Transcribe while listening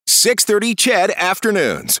6:30 CHED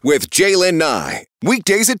Afternoons with Jaylen Nye.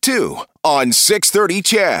 Weekdays at 2 on 6:30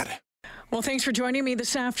 CHED. Well, thanks for joining me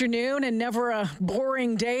this afternoon, and never a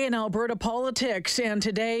boring day in Alberta politics. And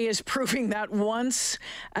today is proving that once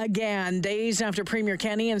again, days after Premier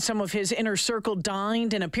Kenney and some of his inner circle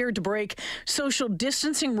dined and appeared to break social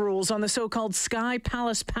distancing rules on the so-called Sky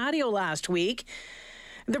Palace patio last week.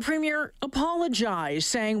 The Premier apologized,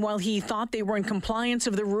 saying while he thought they were in compliance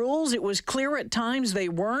of the rules, it was clear at times they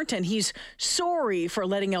weren't, and he's sorry for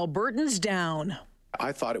letting Albertans down.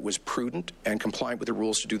 I thought it was prudent and compliant with the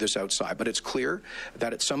rules to do this outside, but it's clear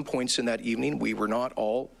that at some points in that evening we were not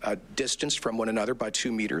all distanced from one another by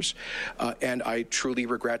 2 meters, and I truly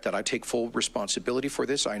regret that. I take full responsibility for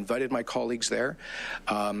this. I invited my colleagues there.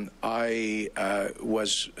 I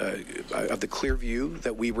was of the clear view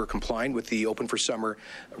that we were complying with the Open for Summer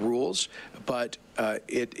rules, but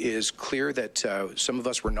it is clear that some of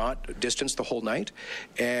us were not distanced the whole night,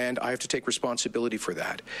 and I have to take responsibility for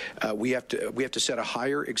that. We have to set a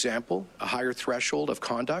higher example, a higher threshold of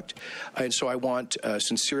conduct, and so I want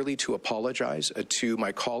sincerely to apologize to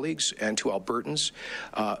my colleagues and to Albertans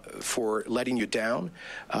for letting you down,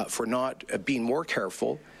 for not being more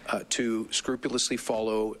careful to scrupulously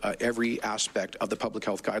follow every aspect of the public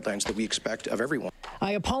health guidelines that we expect of everyone.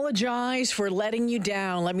 I apologize for letting you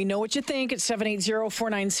down. Let me know what you think at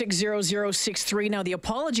 780-496-0063. Now, the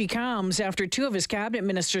apology comes after 2 of his cabinet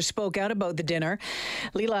ministers spoke out about the dinner.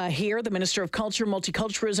 Leela Aheer, the Minister of Culture,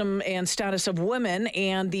 Multiculturalism and Status of Women,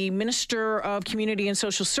 and the Minister of Community and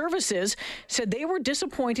Social Services said they were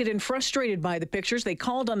disappointed and frustrated by the pictures. They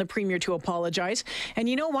called on the Premier to apologize. And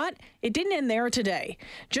you know what? It didn't end there today.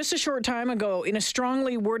 Just a short time ago, in a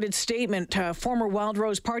strongly worded statement, former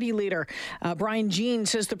Wildrose Party leader Brian Jean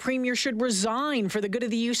says the Premier should resign for the good of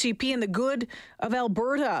the UCP and the good of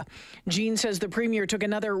Alberta. Jean says the Premier took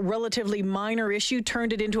another relatively minor issue,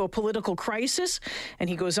 turned it into a political crisis, and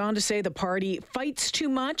he goes on to say the party fights too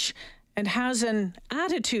much and has an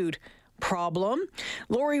attitude problem.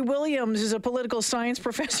 Laurie Williams is a political science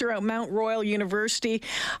professor at Mount Royal University.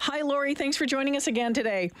 Hi, Laurie. Thanks for joining us again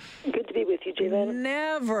today. Good to be with you, Jaylen.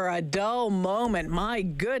 Never a dull moment. My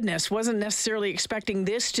goodness. Wasn't necessarily expecting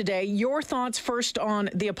this today. Your thoughts first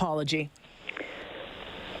on the apology.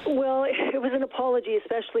 Well, it was an apology,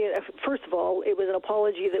 especially, first of all, it was an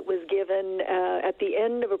apology that was given at the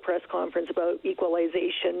end of a press conference about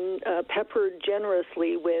equalization, peppered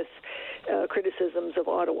generously with criticisms of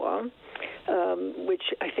Ottawa, which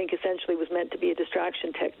I think essentially was meant to be a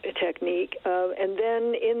distraction technique. And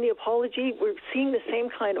then in the apology, we're seeing the same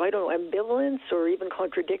kind of, ambivalence or even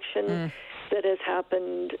contradiction that has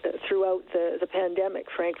happened throughout the pandemic,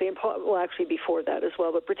 frankly, and actually before that as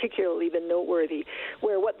well, but particularly been noteworthy,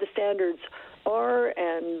 where what the standards are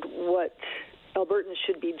and what Albertans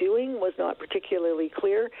should be doing was not particularly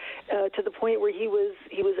clear, to the point where he was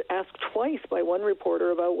asked twice by one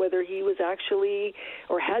reporter about whether he was actually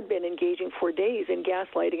or had been engaging for days in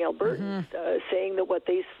gaslighting Albertans, saying that what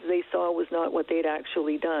they saw was not what they'd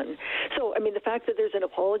actually done. So, I mean, the fact that there's an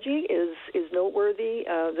apology is noteworthy.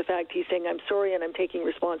 The fact he's saying, I'm sorry and I'm taking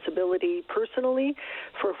responsibility personally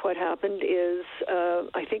for what happened is,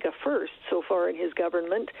 I think, a first so far in his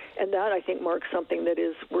government, and that, I think, marks something that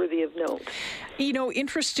is worthy of note. You know,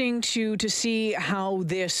 interesting to see how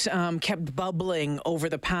this kept bubbling over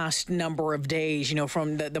the past number of days, you know,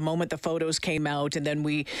 from the moment the photos came out, and then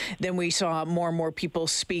we saw more and more people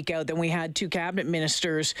speak out. Then we had 2 cabinet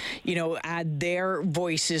ministers, you know, add their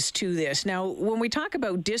voices to this. Now, when we talk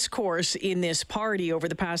about discourse in this party over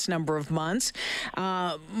the past number of months,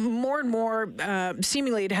 more and more,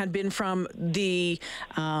 seemingly it had been from the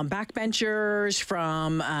backbenchers,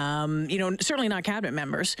 from, you know, certainly not cabinet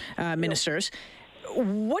members, ministers.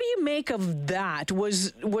 What do you make of that?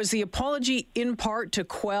 Was the apology in part to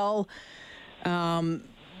quell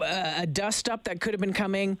a dust-up that could have been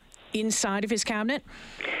coming inside of his cabinet?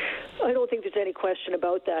 I don't think there's any question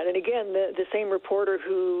about that. And again, the same reporter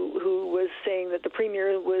who was saying that the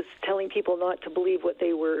Premier was telling people not to believe what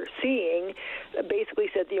they were seeing basically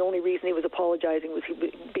said the only reason he was apologizing was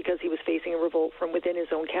because he was facing a revolt from within his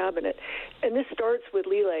own cabinet. And this starts with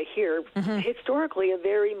Leela Aheer, historically a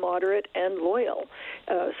very moderate and loyal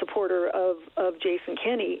supporter of Jason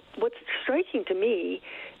Kenney. What's striking to me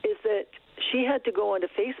is that she had to go onto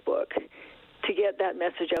Facebook to get that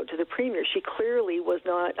message out to the Premier. She clearly was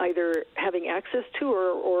not either having access to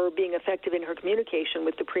or being effective in her communication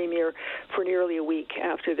with the Premier for nearly a week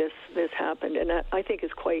after this happened, and that, I think,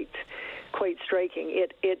 is quite striking.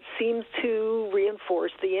 It seems to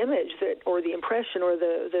reinforce the image that, or the impression, or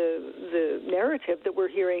the narrative that we're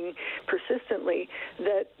hearing persistently,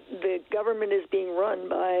 that the government is being run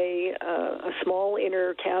by a small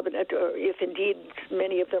inner cabinet, or if indeed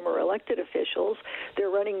many of them are elected officials. They're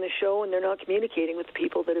running the show, and they're not communicating with the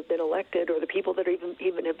people that have been elected or the people that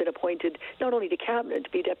even have been appointed not only to cabinet, to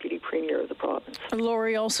be deputy premier of the province.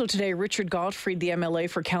 Laurie, also today, Richard Gottfried, the MLA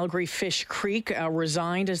for Calgary Fish Creek,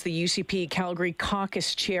 resigned as the UCP Calgary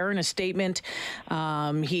caucus chair. In a statement,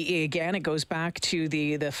 it goes back to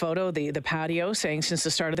the photo, the patio, saying since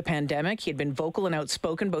the start of the pandemic, he had been vocal and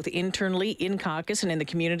outspoken both internally in caucus and in the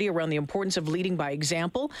community around the importance of leading by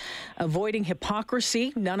example, avoiding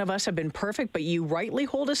hypocrisy. None of us have been perfect, but you rightly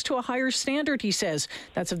hold us to a higher standard, he says.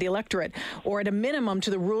 That's of the electorate, or at a minimum to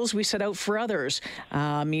the rules we set out for others.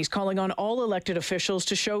 He's calling on all elected officials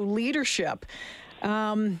to show leadership.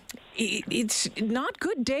 It's not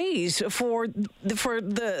good days for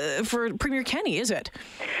Premier Kenney, is it?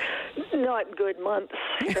 Not good months.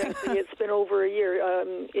 Frankly, it's been over a year.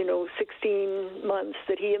 16 months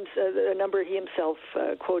that a number he himself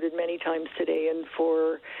quoted many times today, and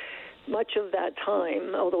for much of that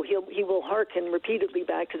time, although he will hearken repeatedly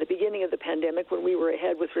back to the beginning of the pandemic when we were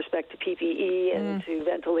ahead with respect to PPE and to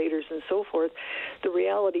ventilators and so forth, the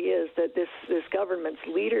reality is that this government's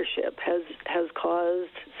leadership has caused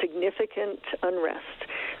significant unrest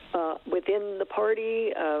within the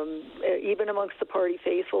party, even amongst the party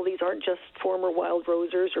faithful. These aren't just former Wild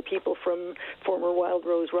Rosers or people from former Wild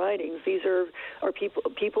Rose ridings. These are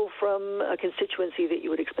people from a constituency that you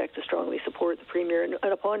would expect to strongly support the Premier and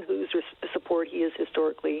upon whose support he has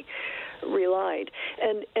historically relied.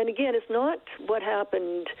 And again, it's not what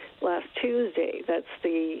happened last Tuesday that's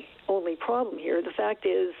the only problem here. The fact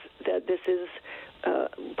is that this is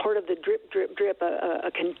part of the drip,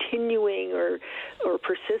 a continuing or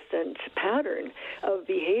persistent pattern of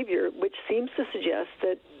behavior, which seems to suggest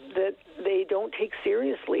that they don't take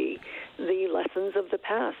seriously the lessons of the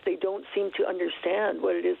past. They don't seem to understand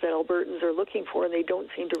what it is that Albertans are looking for, and they don't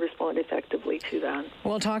seem to respond effectively to that.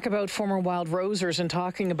 We'll talk about former Wild Rosers and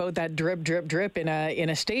talking about that drip in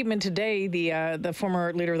a statement today. The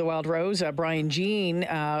former leader of the Wild Rose, Brian Jean,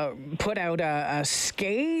 put out a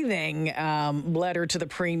scathing letter to the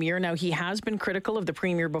Premier. Now, he has been critical of the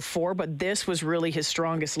Premier before, but this was really his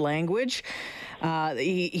strongest language.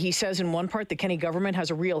 He says in one part the Kenney government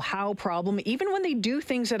has a real how problem. Even when they do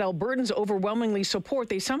things that Albertans overwhelmingly support,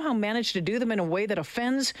 they somehow manage to do them in a way that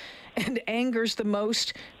offends and angers the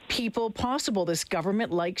most people possible. This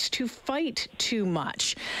government likes to fight too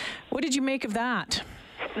much. What did you make of that?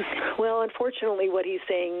 Well, unfortunately, what he's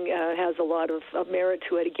saying has a lot of merit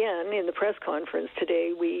to it. Again, in the press conference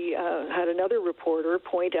today, we had another reporter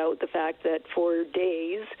point out the fact that for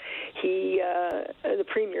days, the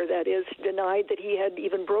Premier, that is, denied that he had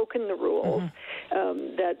even broken the rules,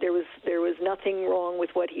 that there was nothing wrong with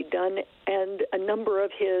what he'd done, and a number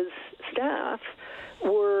of his staff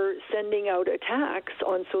were sending out attacks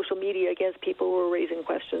on social media against people who were raising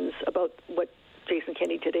questions about what Jason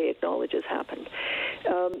Kenney today acknowledges happened.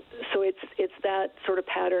 So it's that sort of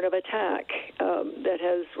pattern of attack that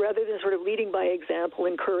has, rather than sort of leading by example,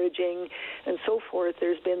 encouraging, and so forth,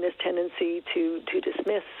 there's been this tendency to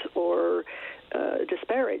dismiss or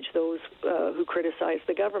disparage those who criticize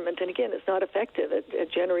the government. And again, it's not effective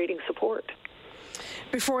at generating support.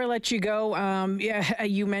 Before I let you go,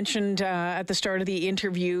 you mentioned at the start of the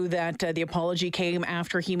interview that the apology came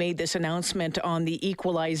after he made this announcement on the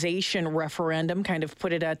equalization referendum, kind of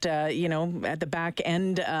put it at the back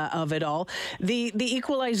end of it all. The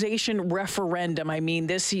equalization referendum, I mean,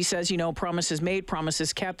 this, he says, promises made,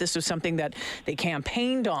 promises kept. This was something that they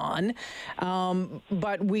campaigned on.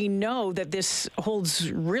 But we know that this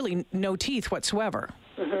holds really no teeth whatsoever.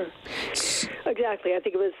 Exactly. I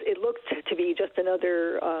think it looked to be just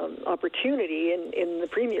another opportunity in the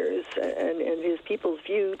Premier's and his people's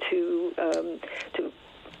view to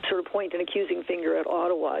sort of point an accusing finger at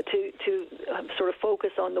Ottawa, to sort of focus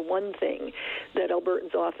on the one thing that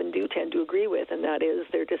Albertans often do tend to agree with, and that is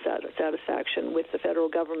their dissatisfaction with the federal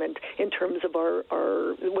government in terms of our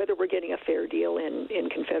whether we're getting a fair deal in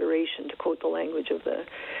Confederation, to quote the language of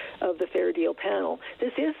the Fair Deal panel.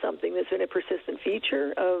 This is something that's been a persistent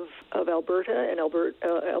feature of Alberta and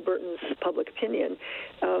Albertans' public opinion.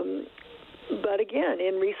 But again,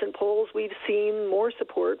 in recent polls, we've seen more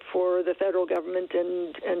support for the federal government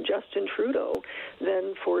and Justin Trudeau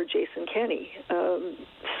than for Jason Kenney.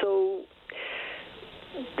 So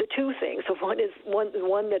the two things. So one is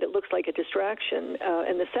one that it looks like a distraction,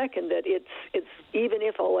 and the second that it's even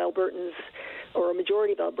if all Albertans or a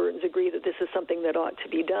majority of Albertans agree that this is something that ought to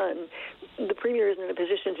be done, the Premier isn't in a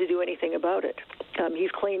position to do anything about it.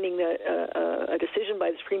 He's claiming that a decision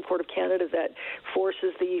by the Supreme Court of Canada that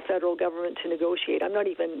forces the federal government to negotiate. I'm not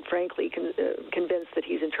even, frankly, convinced that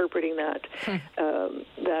he's interpreting that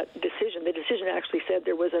decision. The decision actually said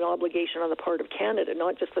there was an obligation on the part of Canada,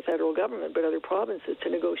 not just the federal government, but other provinces, to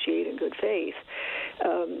negotiate in good faith.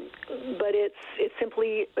 But it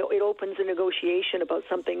simply opens a negotiation about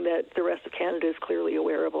something that the rest of Canada is clearly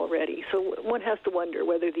aware of already. So one has to wonder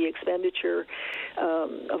whether the expenditure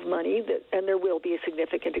of money, and there will be a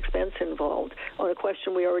significant expense involved on a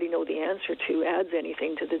question we already know the answer to, adds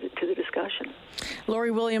anything to the discussion.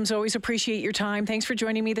 Lori Williams, always appreciate your time. Thanks for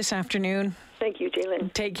joining me this afternoon. Thank you,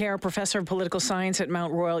 Jaylin. Take care. Professor of Political Science at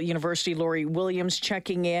Mount Royal University, Lori Williams,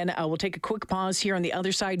 checking in. We'll take a quick pause here. On the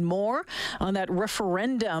other side, more on that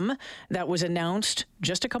referendum that was announced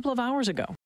just a couple of hours ago.